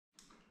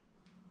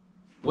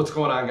What's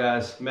going on,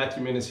 guys?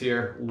 Matthew Minas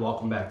here.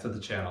 Welcome back to the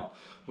channel.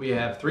 We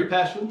have three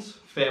passions: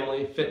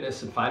 family,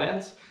 fitness, and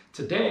finance.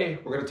 Today,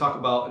 we're going to talk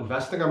about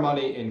investing our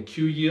money in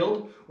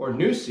QYLD or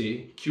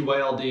NUSI,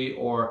 QYLD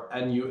or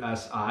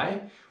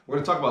NUSI. We're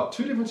going to talk about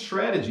two different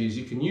strategies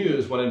you can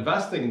use when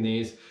investing in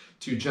these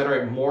to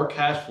generate more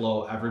cash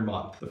flow every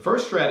month. The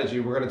first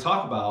strategy we're going to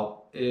talk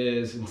about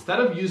is,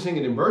 instead of using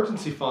an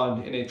emergency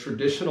fund in a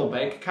traditional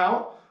bank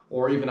account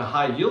or even a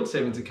high yield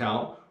savings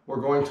account, we're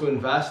going to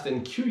invest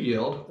in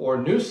QYLD or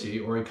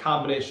NUSI, or a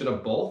combination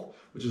of both,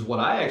 which is what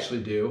I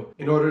actually do,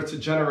 in order to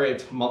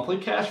generate monthly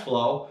cash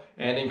flow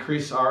and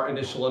increase our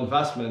initial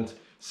investment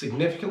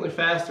significantly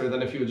faster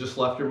than if you had just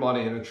left your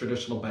money in a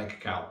traditional bank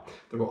account.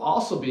 There will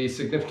also be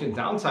significant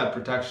downside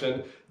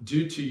protection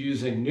due to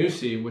using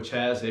NUSI, which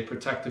has a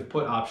protective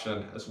put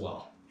option as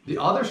well. The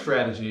other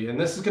strategy, and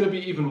this is going to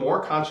be even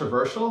more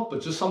controversial,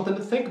 but just something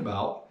to think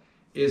about,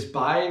 is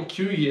buying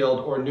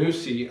QYLD or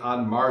NUSI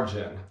on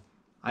margin.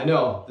 I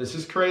know this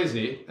is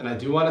crazy, and I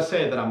do want to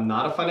say that I'm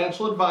not a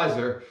financial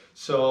advisor,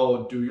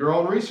 so do your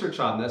own research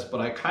on this,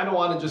 but I kind of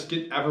want to just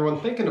get everyone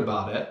thinking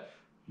about it.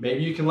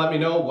 Maybe you can let me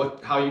know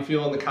how you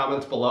feel in the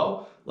comments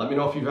below. Let me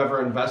know if you've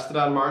ever invested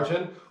on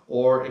margin,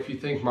 or if you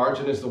think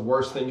margin is the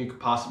worst thing you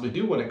could possibly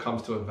do when it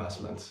comes to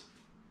investments.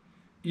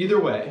 Either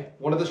way,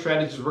 one of the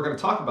strategies we're going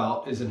to talk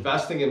about is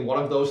investing in one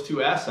of those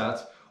two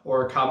assets,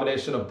 or a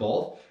combination of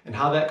both, and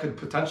how that could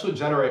potentially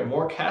generate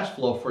more cash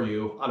flow for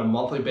you on a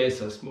monthly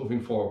basis moving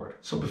forward.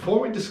 So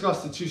before we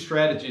discuss the two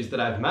strategies that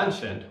I've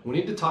mentioned, we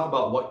need to talk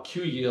about what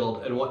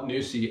QYLD and what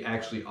NUSI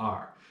actually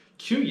are.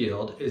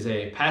 QYLD is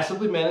a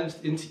passively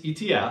managed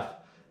ETF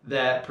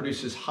that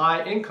produces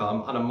high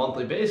income on a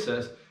monthly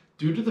basis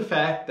due to the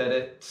fact that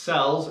it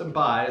sells and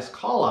buys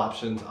call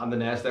options on the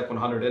NASDAQ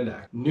 100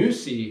 index.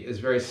 NUSI is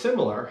very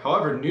similar.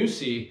 However,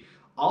 NUSI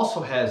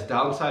also has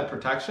downside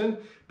protection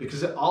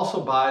because it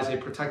also buys a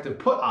protective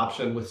put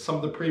option with some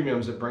of the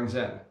premiums it brings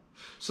in.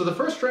 So the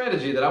first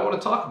strategy that I want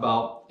to talk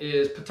about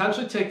is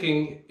potentially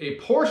taking a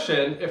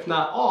portion, if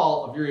not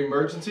all, of your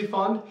emergency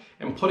fund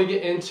and putting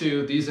it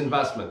into these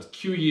investments,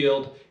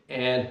 QYLD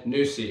and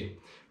NUSI.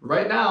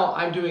 Right now,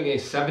 I'm doing a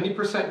 70%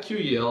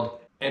 QYLD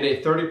and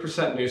a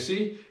 30%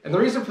 NUSI. And the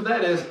reason for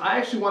that is I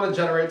actually want to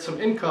generate some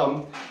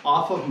income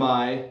off of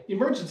my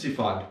emergency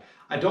fund.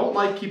 I don't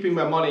like keeping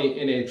my money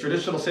in a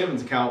traditional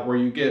savings account where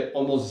you get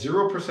almost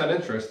 0%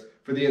 interest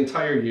for the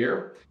entire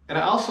year. And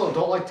I also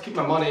don't like to keep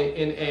my money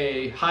in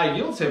a high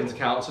yield savings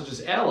account such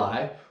as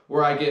Ally,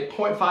 where I get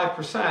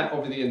 0.5%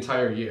 over the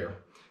entire year.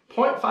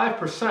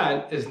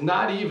 0.5% is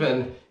not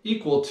even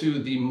equal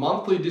to the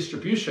monthly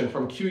distribution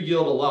from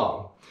QYLD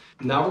alone.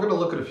 Now we're going to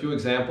look at a few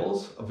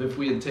examples of if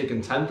we had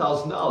taken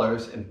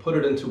 $10,000 and put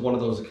it into one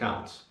of those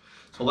accounts.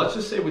 So let's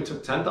just say we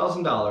took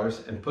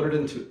 $10,000 and put it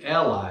into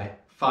Ally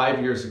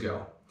 5 years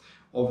ago.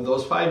 Over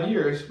those 5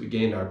 years, we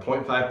gained our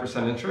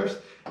 0.5% interest,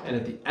 and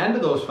at the end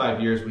of those 5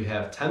 years, we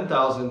have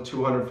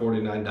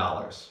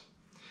 $10,249.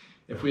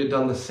 If we had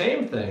done the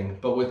same thing,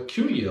 but with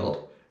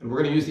QYLD, and we're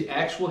going to use the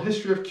actual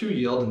history of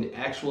QYLD and the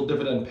actual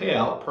dividend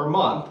payout per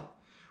month,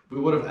 we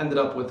would have ended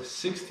up with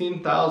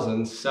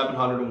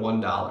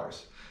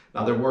 $16,701.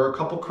 Now, there were a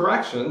couple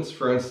corrections,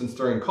 for instance,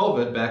 during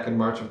COVID back in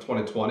March of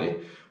 2020,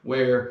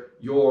 where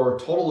your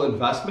total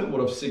investment would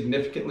have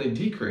significantly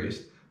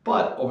decreased.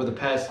 But over the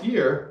past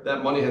year,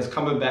 that money has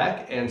come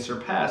back and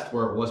surpassed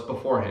where it was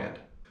beforehand.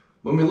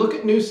 When we look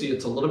at NUSI,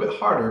 it's a little bit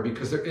harder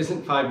because there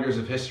isn't 5 years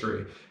of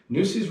history.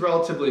 NUSI is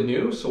relatively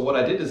new, so what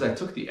I did is I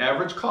took the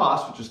average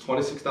cost, which is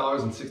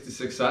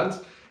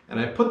 $26.66,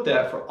 and I put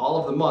that for all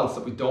of the months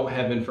that we don't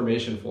have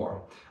information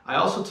for. I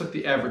also took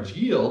the average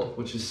yield,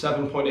 which is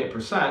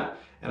 7.8%,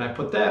 and I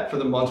put that for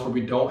the months where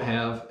we don't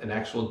have an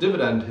actual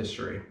dividend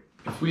history.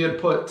 If we had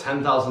put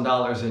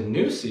 $10,000 in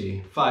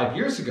NUSI 5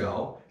 years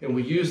ago, and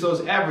we use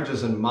those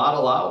averages and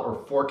model out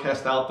or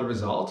forecast out the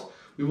results,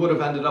 we would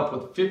have ended up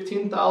with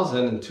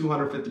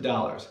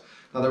 $15,250.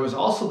 Now, there was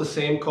also the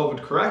same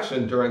COVID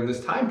correction during this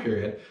time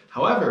period.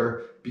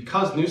 However,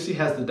 because NUSI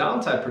has the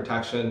downside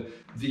protection,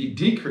 the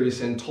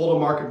decrease in total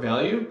market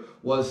value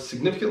was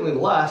significantly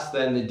less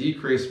than the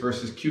decrease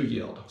versus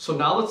QYLD. So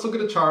now let's look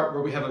at a chart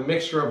where we have a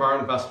mixture of our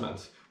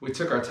investments. We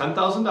took our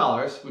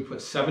 $10,000, we put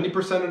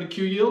 70% into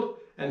QYLD,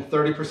 and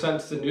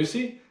 30% to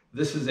NUSI.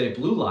 This is a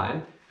blue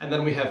line. And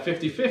then we have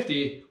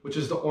 50-50, which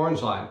is the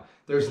orange line.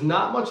 There's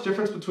not much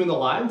difference between the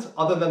lines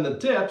other than the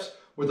dips,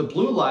 where the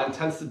blue line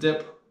tends to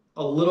dip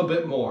a little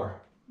bit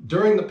more.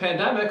 During the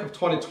pandemic of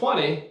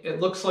 2020, it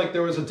looks like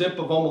there was a dip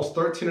of almost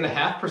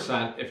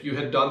 13.5% if you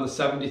had done the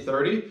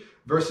 70-30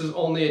 versus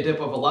only a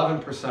dip of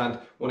 11%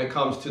 when it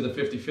comes to the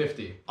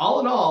 50-50. All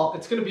in all,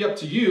 it's going to be up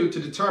to you to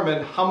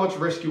determine how much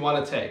risk you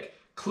want to take.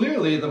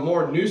 Clearly, the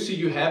more NUSI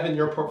you have in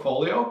your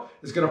portfolio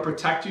is going to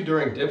protect you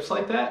during dips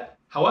like that.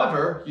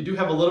 However, you do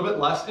have a little bit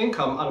less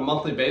income on a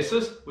monthly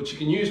basis, which you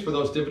can use for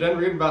those dividend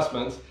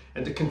reinvestments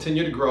and to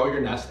continue to grow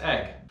your nest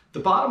egg. The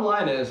bottom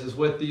line is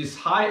with these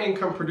high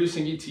income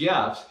producing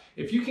ETFs,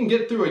 if you can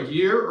get through a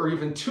year or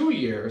even 2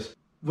 years,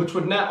 which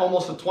would net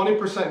almost a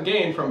 20%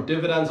 gain from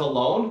dividends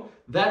alone,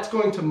 That's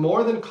going to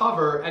more than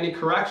cover any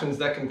corrections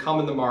that can come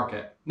in the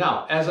market.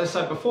 Now, as I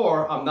said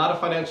before, I'm not a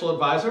financial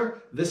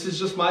advisor. This is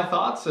just my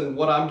thoughts and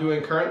what I'm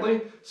doing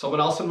currently. Someone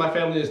else in my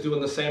family is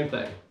doing the same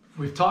thing.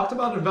 We've talked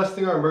about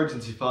investing our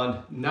emergency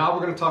fund. Now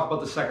we're going to talk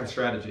about the second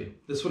strategy.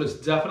 This one is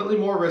definitely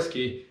more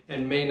risky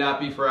and may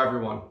not be for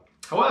everyone.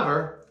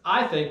 However,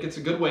 I think it's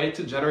a good way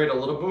to generate a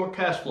little bit more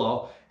cash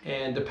flow,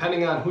 and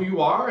depending on who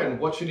you are and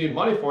what you need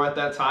money for at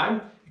that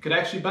time, it could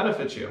actually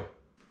benefit you.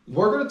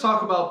 We're going to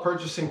talk about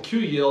purchasing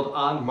QYLD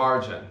on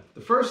margin.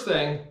 The first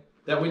thing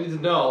that we need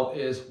to know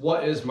is,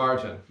 what is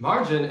margin?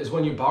 Margin is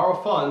when you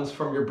borrow funds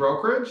from your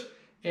brokerage,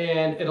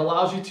 and it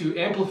allows you to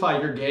amplify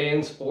your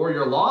gains or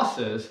your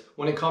losses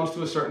when it comes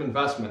to a certain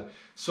investment.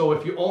 So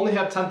if you only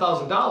have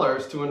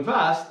 $10,000 to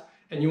invest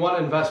and you want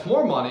to invest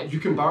more money, you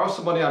can borrow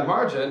some money on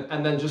margin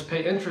and then just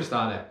pay interest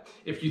on it.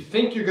 If you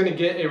think you're going to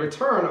get a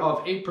return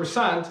of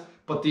 8%,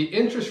 but the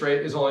interest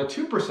rate is only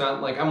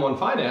 2% like M1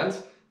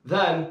 Finance,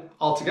 then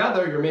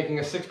altogether you're making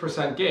a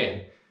 6%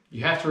 gain.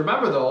 You have to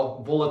remember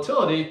though,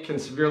 volatility can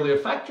severely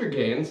affect your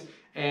gains,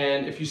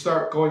 and if you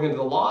start going into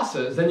the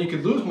losses, then you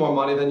could lose more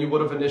money than you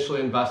would have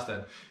initially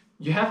invested.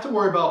 You have to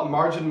worry about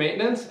margin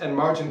maintenance and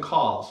margin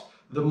calls.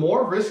 The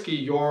more risky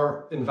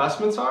your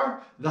investments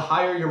are, the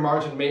higher your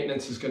margin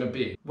maintenance is going to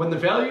be. When the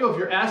value of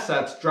your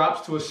assets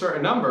drops to a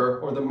certain number,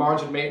 or the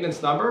margin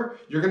maintenance number,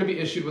 you're going to be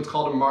issued what's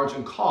called a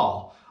margin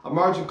call. A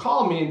margin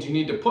call means you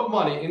need to put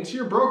money into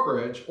your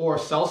brokerage or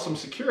sell some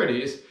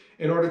securities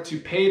in order to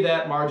pay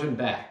that margin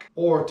back,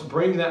 or to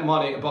bring that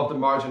money above the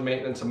margin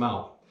maintenance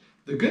amount.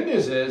 The good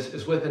news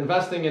is with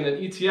investing in an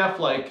ETF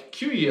like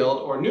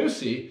QYLD or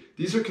NUSI,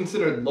 these are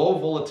considered low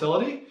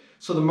volatility,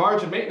 so the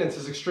margin maintenance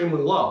is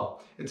extremely low.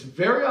 It's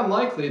very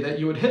unlikely that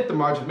you would hit the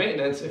margin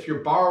maintenance if you're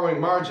borrowing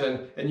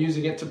margin and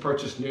using it to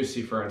purchase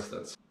NUSI, for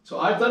instance. So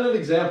I've done an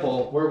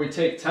example where we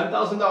take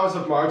 $10,000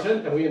 of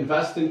margin and we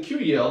invest in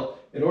QYLD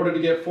in order to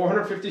get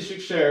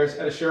 456 shares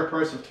at a share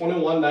price of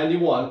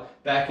 $21.91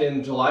 back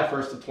in July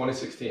 1st of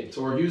 2016.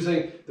 So we're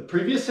using the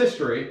previous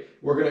history,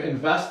 we're going to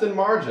invest in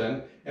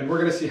margin, and we're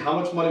going to see how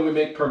much money we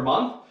make per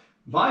month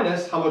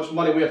minus how much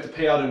money we have to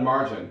pay out in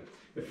margin.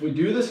 If we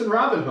do this in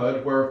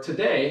Robinhood, where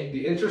today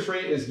the interest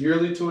rate is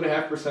yearly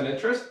 2.5%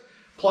 interest,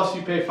 plus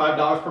you pay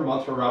 $5 per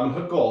month for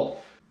Robinhood Gold,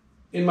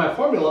 in my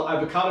formula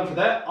I've accounted for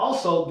that,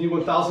 also the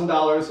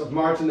 $1,000 of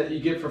margin that you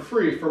get for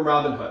free from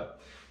Robinhood.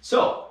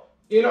 So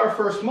in our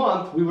first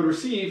month, we would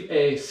receive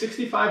a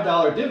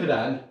 $65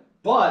 dividend,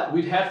 but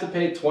we'd have to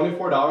pay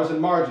 $24 in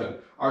margin.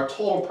 Our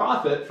total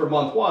profit for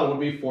month one would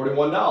be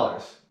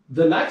 $41.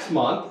 The next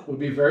month would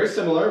be very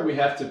similar. We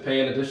have to pay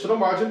an additional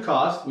margin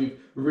cost. We've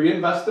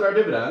reinvested our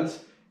dividends,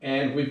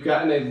 and we've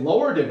gotten a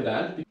lower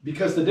dividend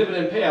because the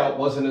dividend payout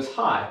wasn't as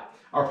high.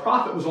 Our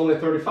profit was only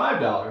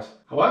 $35.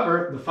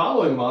 However, the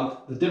following month,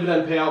 the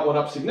dividend payout went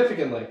up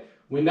significantly.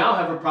 We now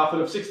have a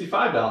profit of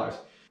 $65.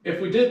 If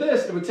we did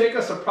this, it would take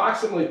us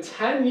approximately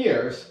 10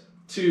 years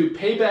to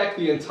pay back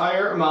the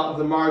entire amount of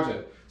the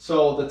margin.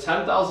 So the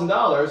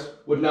 $10,000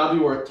 would now be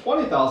worth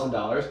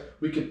 $20,000.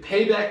 We could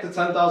pay back the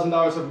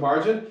 $10,000 of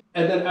margin,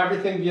 and then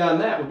everything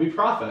beyond that would be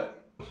profit.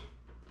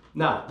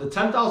 Now, the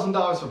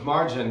 $10,000 of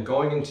margin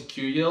going into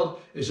QYLD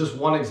is just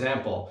one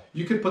example.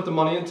 You could put the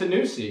money into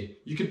NUSI.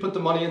 You could put the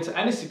money into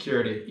any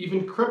security,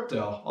 even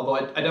crypto, although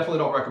I definitely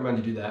don't recommend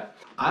you do that.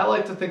 I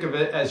like to think of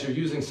it as you're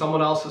using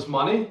someone else's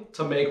money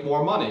to make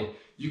more money.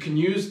 You can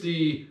use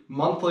the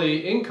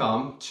monthly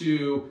income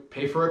to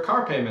pay for a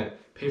car payment,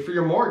 pay for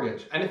your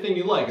mortgage, anything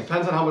you like. It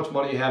depends on how much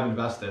money you have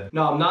invested.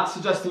 Now, I'm not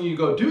suggesting you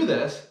go do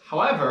this.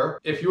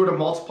 However, if you were to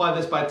multiply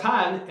this by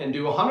 10 and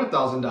do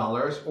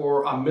 $100,000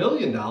 or $1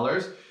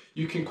 million,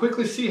 you can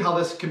quickly see how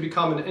this can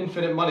become an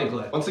infinite money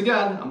glitch. Once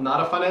again, I'm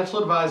not a financial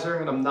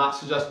advisor and I'm not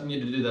suggesting you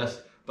to do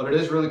this, but it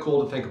is really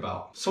cool to think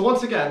about. So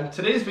once again,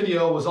 today's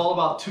video was all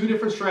about two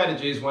different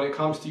strategies when it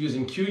comes to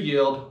using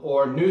QYLD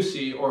or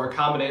NUSI, or a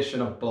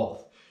combination of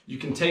both. You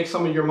can take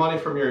some of your money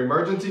from your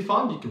emergency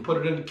fund, you can put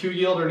it into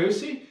QYLD or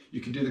NUSI. You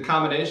can do the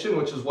combination,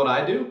 which is what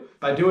I do.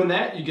 By doing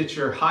that, you get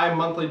your high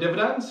monthly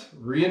dividends,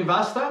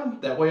 reinvest them.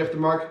 That way, if the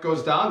market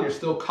goes down, you're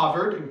still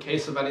covered in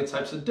case of any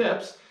types of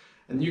dips.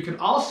 And you can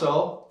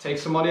also take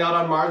some money out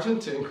on margin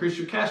to increase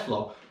your cash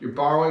flow. You're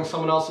borrowing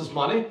someone else's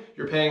money,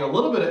 you're paying a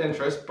little bit of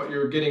interest, but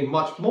you're getting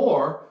much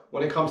more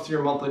when it comes to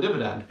your monthly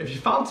dividend. If you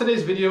found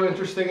today's video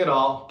interesting at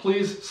all,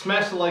 please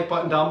smash the like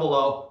button down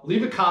below,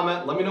 leave a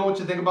comment, let me know what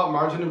you think about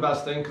margin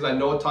investing, because I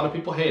know a ton of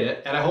people hate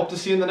it, and I hope to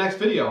see you in the next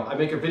video. I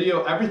make a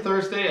video every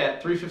Thursday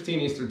at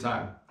 3:15 Eastern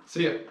Time.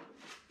 See ya.